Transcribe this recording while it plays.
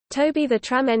Toby the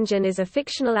Tram Engine is a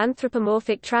fictional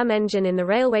anthropomorphic tram engine in the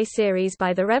railway series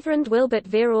by the Reverend Wilbert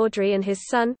Vere Awdry and his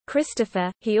son,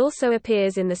 Christopher. He also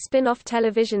appears in the spin-off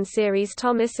television series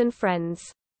Thomas and Friends.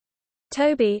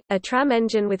 Toby, a tram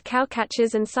engine with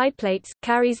cowcatchers and sideplates,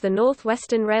 carries the North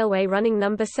Western Railway running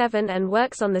No. 7 and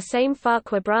works on the same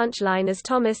Farquhar branch line as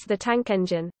Thomas the Tank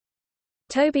Engine.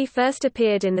 Toby first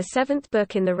appeared in the seventh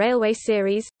book in the railway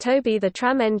series, Toby the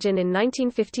Tram Engine in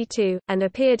 1952, and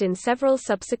appeared in several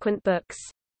subsequent books.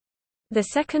 The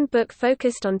second book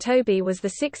focused on Toby was the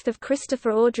sixth of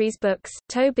Christopher Awdry's books,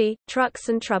 Toby, Trucks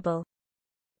and Trouble.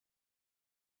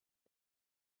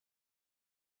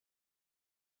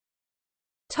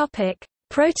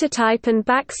 Prototype and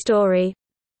backstory.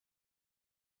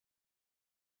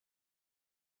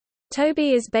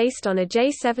 Toby is based on a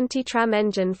J70 tram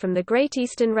engine from the Great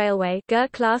Eastern Railway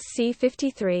Class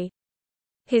C53.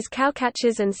 His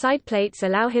cowcatchers and sideplates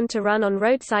allow him to run on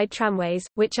roadside tramways,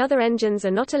 which other engines are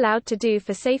not allowed to do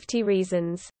for safety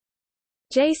reasons.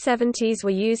 J70s were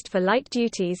used for light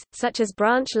duties, such as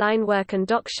branch line work and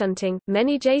dock shunting.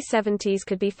 Many J70s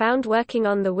could be found working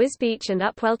on the Wisbech and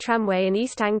Upwell Tramway in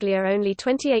East Anglia, only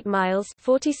 28 miles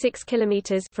 (46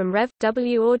 kilometers) from Rev.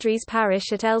 W. Awdry's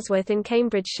parish at Ellsworth in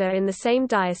Cambridgeshire in the same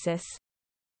diocese.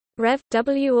 Rev.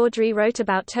 W. Awdry wrote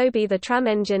about Toby the Tram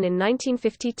Engine in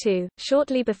 1952,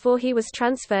 shortly before he was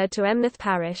transferred to Emneth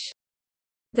Parish.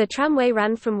 The tramway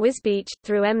ran from Wisbech,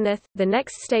 through Emneth, the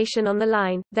next station on the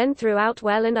line, then through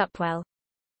Outwell and Upwell.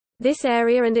 This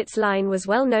area and its line was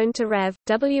well known to Rev.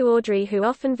 W. Awdry, who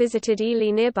often visited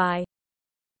Ely nearby.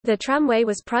 The tramway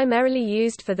was primarily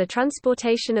used for the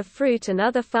transportation of fruit and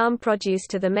other farm produce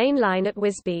to the main line at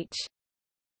Wisbech.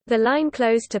 The line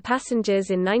closed to passengers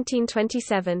in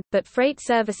 1927, but freight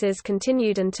services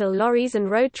continued until lorries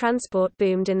and road transport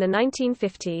boomed in the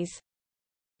 1950s.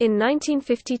 In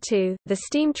 1952, the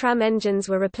steam tram engines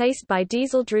were replaced by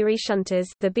diesel Drury shunters,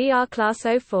 the BR Class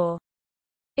 04.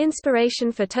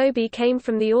 Inspiration for Toby came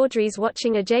from the Awdrys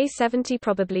watching a J70,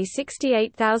 probably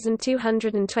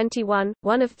 68,221,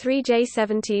 one of three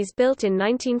J70s built in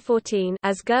 1914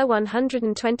 as GER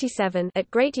 127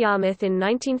 at Great Yarmouth in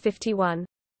 1951.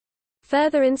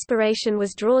 Further inspiration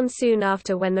was drawn soon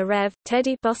after when the Rev.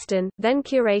 Teddy Boston, then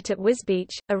curate at Wisbech,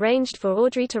 arranged for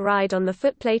Awdry to ride on the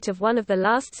footplate of one of the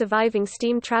last surviving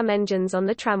steam tram engines on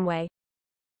the tramway.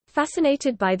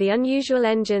 Fascinated by the unusual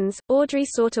engines, Awdry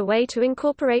sought a way to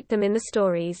incorporate them in the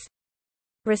stories.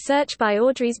 Research by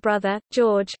Awdry's brother,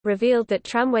 George, revealed that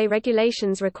tramway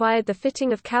regulations required the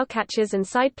fitting of cowcatchers and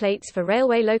sideplates for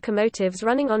railway locomotives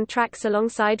running on tracks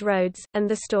alongside roads, and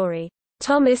the story,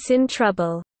 Thomas in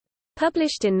Trouble,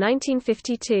 published in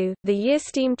 1952, the year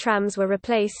steam trams were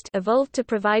replaced, evolved to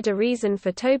provide a reason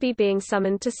for Toby being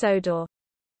summoned to Sodor.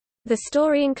 The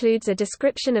story includes a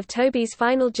description of Toby's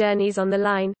final journeys on the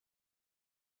line.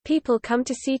 People come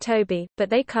to see Toby, but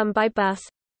they come by bus.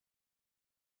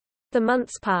 The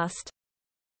months passed.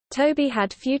 Toby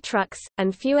had few trucks,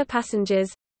 and fewer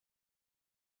passengers.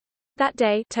 That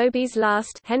day, Toby's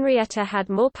last, Henrietta had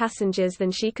more passengers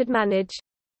than she could manage.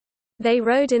 They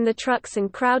rode in the trucks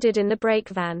and crowded in the brake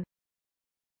van.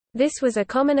 This was a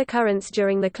common occurrence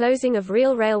during the closing of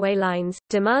real railway lines.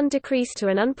 Demand decreased to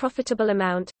an unprofitable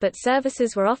amount, but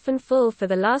services were often full for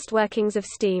the last workings of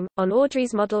steam. On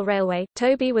Awdry's model railway,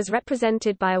 Toby was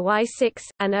represented by a Y6,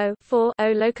 an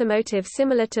O4 locomotive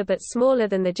similar to but smaller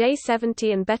than the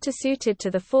J70 and better suited to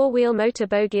the four-wheel motor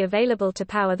bogie available to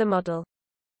power the model.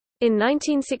 In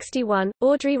 1961,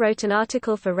 Awdry wrote an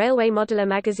article for Railway Modeler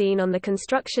magazine on the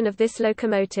construction of this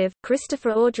locomotive.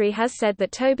 Christopher Awdry has said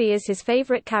that Toby is his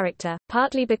favorite character,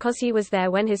 partly because he was there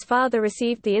when his father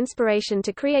received the inspiration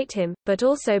to create him, but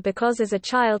also because as a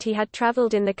child he had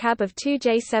traveled in the cab of two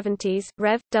J70s.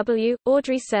 Rev. W.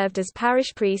 Awdry served as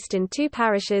parish priest in two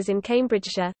parishes in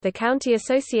Cambridgeshire, the county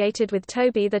associated with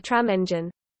Toby the Tram Engine.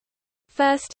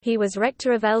 First, he was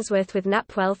rector of Ellsworth with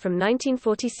Knapwell from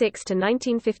 1946 to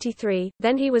 1953,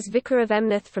 then he was vicar of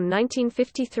Emneth from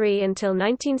 1953 until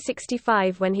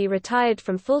 1965 when he retired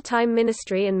from full-time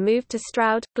ministry and moved to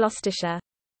Stroud, Gloucestershire.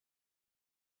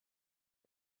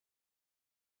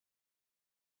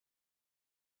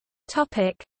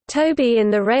 Toby in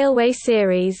the railway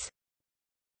series.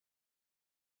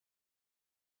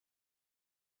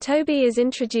 Toby is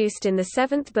introduced in the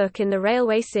seventh book in the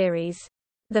railway series.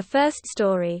 The first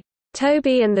story,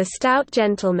 Toby and the Stout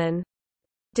Gentleman,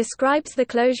 describes the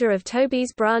closure of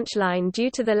Toby's branch line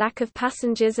due to the lack of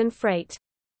passengers and freight.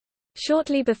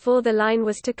 Shortly before the line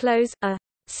was to close, a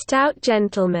stout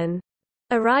gentleman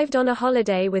arrived on a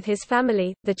holiday with his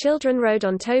family. The children rode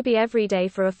on Toby every day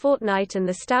for a fortnight and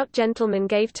the stout gentleman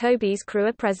gave Toby's crew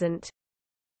a present.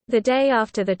 The day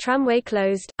after the tramway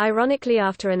closed, ironically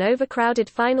after an overcrowded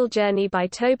final journey by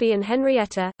Toby and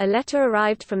Henrietta, a letter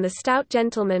arrived from the stout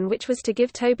gentleman which was to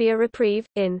give Toby a reprieve.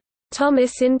 In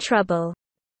Thomas in Trouble,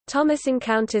 Thomas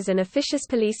encounters an officious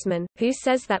policeman, who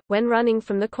says that, when running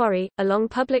from the quarry, along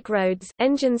public roads,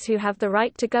 engines who have the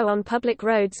right to go on public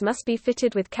roads must be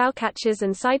fitted with cowcatchers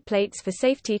and side plates for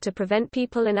safety to prevent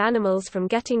people and animals from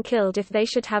getting killed if they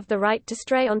should have the right to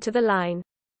stray onto the line.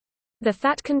 The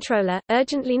Fat Controller,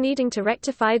 urgently needing to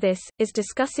rectify this, is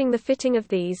discussing the fitting of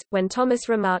these, when Thomas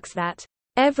remarks that,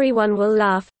 "Everyone will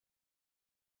laugh.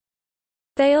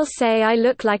 They'll say I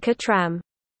look like a tram."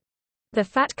 The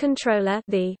Fat Controller,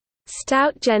 the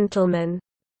stout gentleman,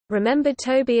 remembered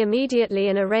Toby immediately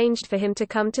and arranged for him to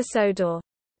come to Sodor.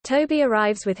 Toby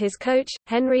arrives with his coach,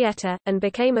 Henrietta, and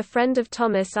became a friend of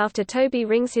Thomas after Toby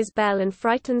rings his bell and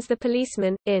frightens the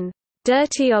policeman. In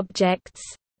Dirty Objects,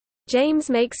 James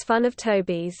makes fun of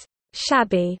Toby's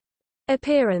shabby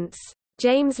appearance.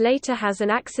 James later has an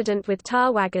accident with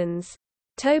tar wagons.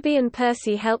 Toby and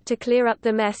Percy help to clear up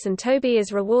the mess and Toby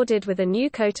is rewarded with a new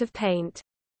coat of paint.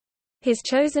 His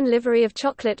chosen livery of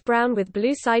chocolate brown with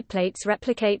blue side plates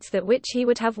replicates that which he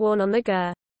would have worn on the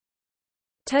Gur.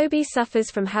 Toby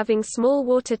suffers from having small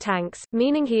water tanks,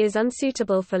 meaning he is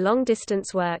unsuitable for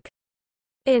long-distance work.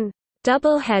 In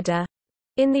Double Header,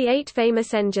 in the 8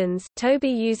 Famous Engines, Toby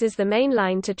uses the main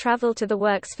line to travel to the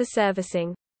works for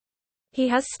servicing. He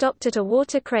has stopped at a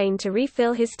water crane to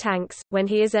refill his tanks, when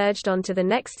he is urged on to the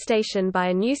next station by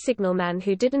a new signalman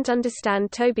who didn't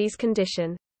understand Toby's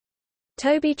condition.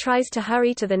 Toby tries to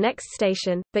hurry to the next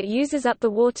station, but uses up the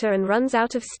water and runs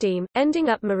out of steam, ending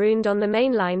up marooned on the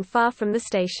main line far from the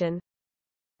station.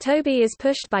 Toby is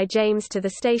pushed by James to the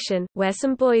station, where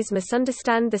some boys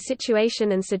misunderstand the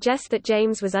situation and suggest that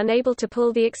James was unable to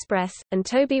pull the express, and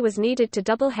Toby was needed to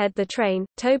double-head the train.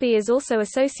 Toby is also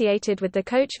associated with the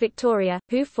coach Victoria,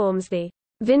 who forms the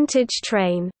vintage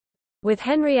train with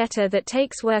Henrietta that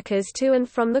takes workers to and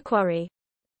from the quarry.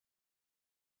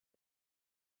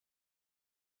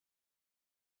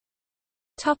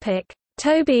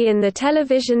 Toby in the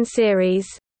television series.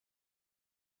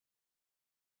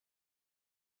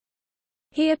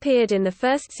 He appeared in the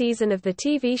first season of the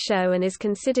TV show and is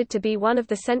considered to be one of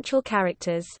the central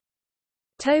characters.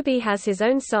 Toby has his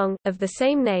own song, of the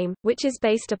same name, which is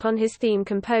based upon his theme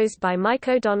composed by Mike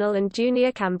O'Donnell and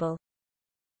Junior Campbell.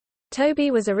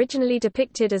 Toby was originally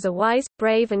depicted as a wise,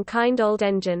 brave and kind old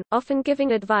engine, often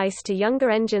giving advice to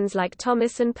younger engines like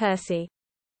Thomas and Percy.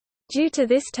 Due to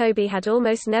this, Toby had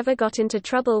almost never got into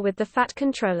trouble with the Fat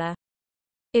Controller.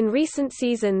 In recent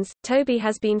seasons, Toby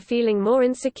has been feeling more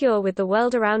insecure with the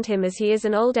world around him as he is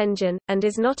an old engine, and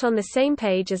is not on the same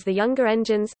page as the younger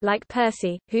engines, like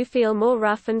Percy, who feel more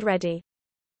rough and ready.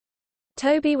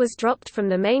 Toby was dropped from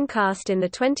the main cast in the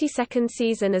 22nd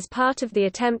season as part of the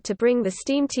attempt to bring the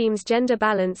Steam team's gender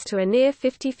balance to a near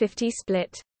 50-50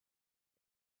 split.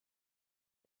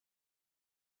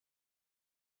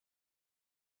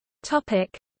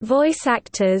 Voice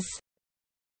actors.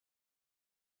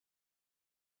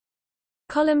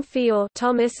 Colm Feore,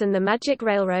 Thomas and the Magic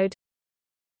Railroad.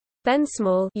 Ben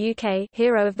Small, UK,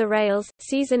 Hero of the Rails,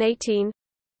 season 18.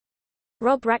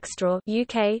 Rob Rackstraw,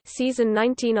 UK, season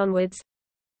 19 onwards.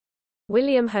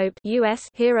 William Hope, US,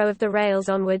 Hero of the Rails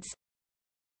onwards.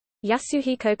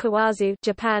 Yasuhiko Kawazu,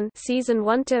 Japan, season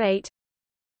 1 to 8.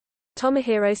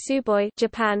 Tomohiro Suboi,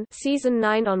 Japan, season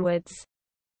 9 onwards.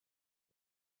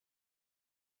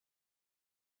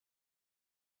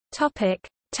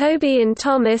 Toby in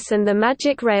Thomas and the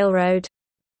Magic Railroad.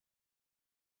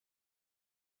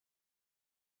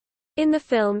 In the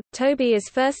film, Toby is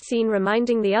first seen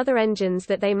reminding the other engines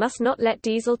that they must not let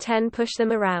Diesel 10 push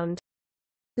them around.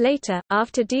 Later,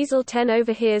 after Diesel 10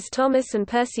 overhears Thomas and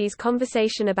Percy's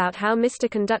conversation about how Mr.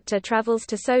 Conductor travels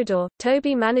to Sodor,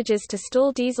 Toby manages to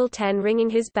stall Diesel 10 ringing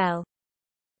his bell.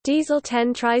 Diesel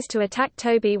 10 tries to attack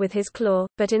Toby with his claw,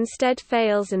 but instead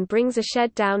fails and brings a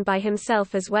shed down by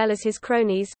himself as well as his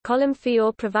cronies. Colm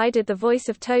Feore provided the voice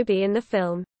of Toby in the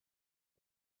film.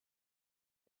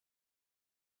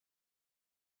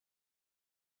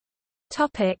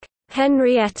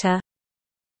 Henrietta.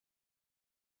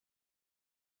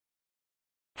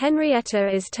 Henrietta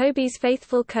is Toby's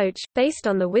faithful coach, based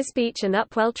on the Wisbech and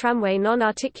Upwell Tramway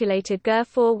non-articulated Gur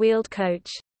four-wheeled coach.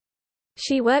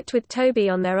 She worked with Toby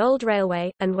on their old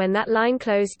railway, and when that line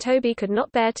closed Toby could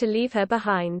not bear to leave her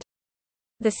behind.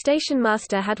 The station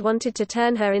master had wanted to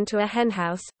turn her into a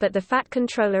henhouse, but the Fat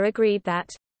Controller agreed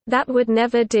that would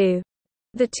never do.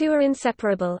 The two are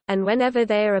inseparable, and whenever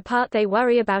they are apart they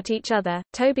worry about each other.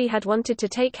 Toby had wanted to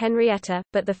take Henrietta,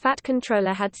 but the Fat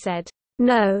Controller had said,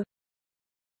 no.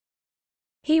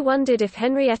 He wondered if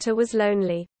Henrietta was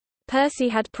lonely. Percy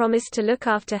had promised to look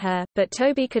after her, but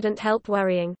Toby couldn't help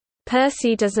worrying.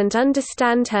 "Percy doesn't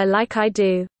understand her like I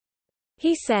do,"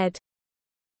 he said.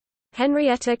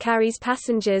 Henrietta carries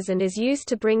passengers and is used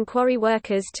to bring quarry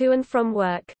workers to and from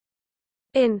work.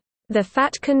 In the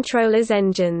Fat Controller's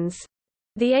engines,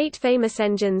 the 8 famous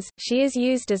engines, she is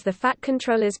used as the Fat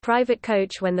Controller's private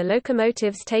coach when the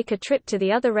locomotives take a trip to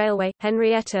the other railway.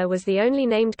 Henrietta was the only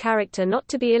named character not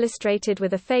to be illustrated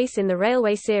with a face in the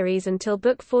railway series until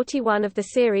book 41 of the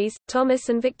series, Thomas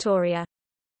and Victoria.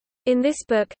 In this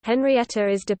book, Henrietta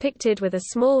is depicted with a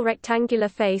small rectangular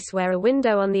face where a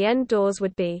window on the end doors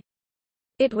would be.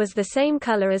 It was the same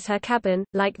color as her cabin,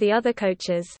 like the other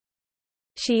coaches.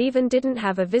 She even didn't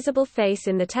have a visible face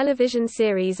in the television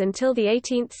series until the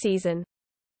 18th season.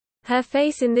 Her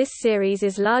face in this series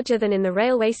is larger than in the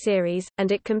railway series,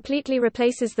 and it completely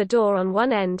replaces the door on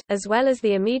one end, as well as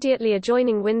the immediately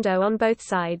adjoining window on both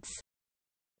sides.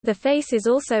 The face is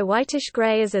also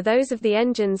whitish-gray as are those of the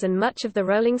engines and much of the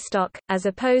rolling stock, as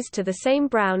opposed to the same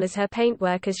brown as her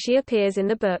paintwork as she appears in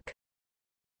the book.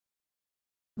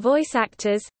 Voice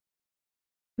actors: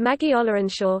 Maggie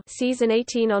Ollerenshaw, season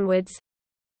 18 onwards.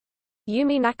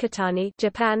 Yumi Nakatani,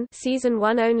 Japan, season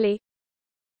 1 only.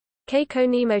 Keiko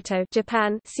Nemoto,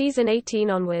 Japan, season 18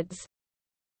 onwards.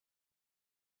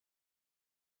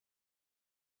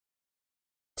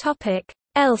 Topic: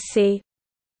 Elsie.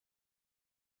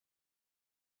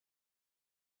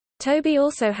 Toby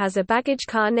also has a baggage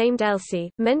car named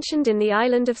Elsie, mentioned in The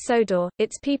Island of Sodor,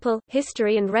 Its People,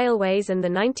 History and Railways and the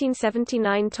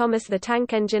 1979 Thomas the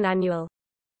Tank Engine Annual.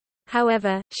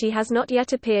 However, she has not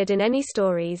yet appeared in any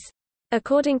stories.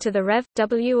 According to the Rev.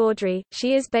 W. Audrey,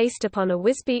 she is based upon a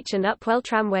Wisbech and Upwell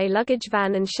tramway luggage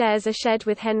van and shares a shed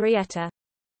with Henrietta.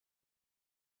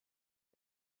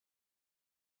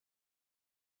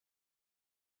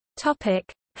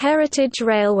 Heritage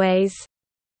railways.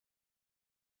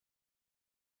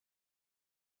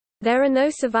 There are no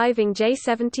surviving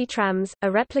J70 trams.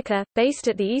 A replica, based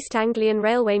at the East Anglian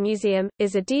Railway Museum,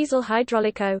 is a diesel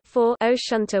hydraulic O4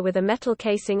 shunter with a metal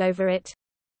casing over it.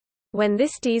 When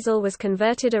this diesel was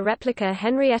converted, a replica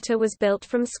Henrietta was built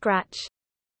from scratch.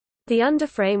 The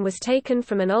underframe was taken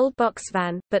from an old box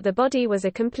van, but the body was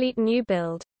a complete new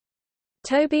build.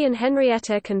 Toby and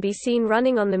Henrietta can be seen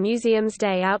running on the museum's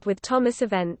Day Out with Thomas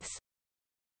events.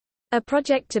 A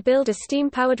project to build a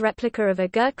steam-powered replica of a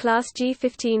Ger-class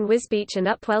G15 Wisbech and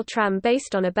Upwell tram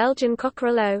based on a Belgian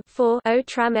Cockerell O4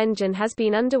 tram engine has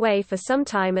been underway for some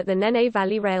time at the Nene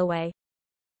Valley Railway.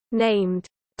 Named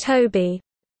Toby,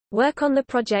 work on the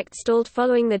project stalled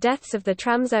following the deaths of the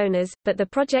tram's owners, but the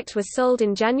project was sold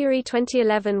in January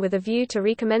 2011 with a view to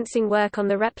recommencing work on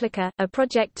the replica. A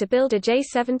project to build a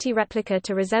J70 replica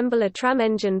to resemble a tram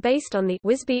engine based on the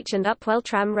Wisbech and Upwell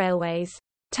tram railways.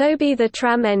 Toby the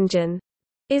Tram Engine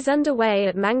is underway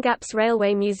at Mangaps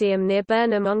Railway Museum near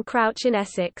Burnham on Crouch in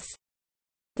Essex.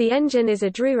 The engine is a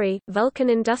Drury, Vulcan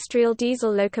industrial diesel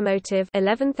locomotive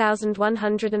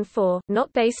 11104,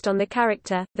 not based on the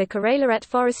character. The Corralerat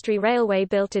Forestry Railway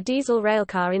built a diesel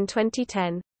railcar in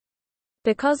 2010.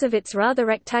 Because of its rather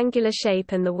rectangular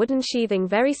shape and the wooden sheathing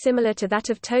very similar to that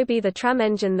of Toby the Tram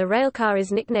Engine, the railcar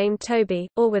is nicknamed Toby,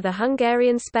 or with a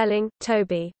Hungarian spelling,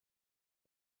 Toby.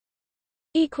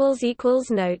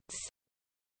 Notes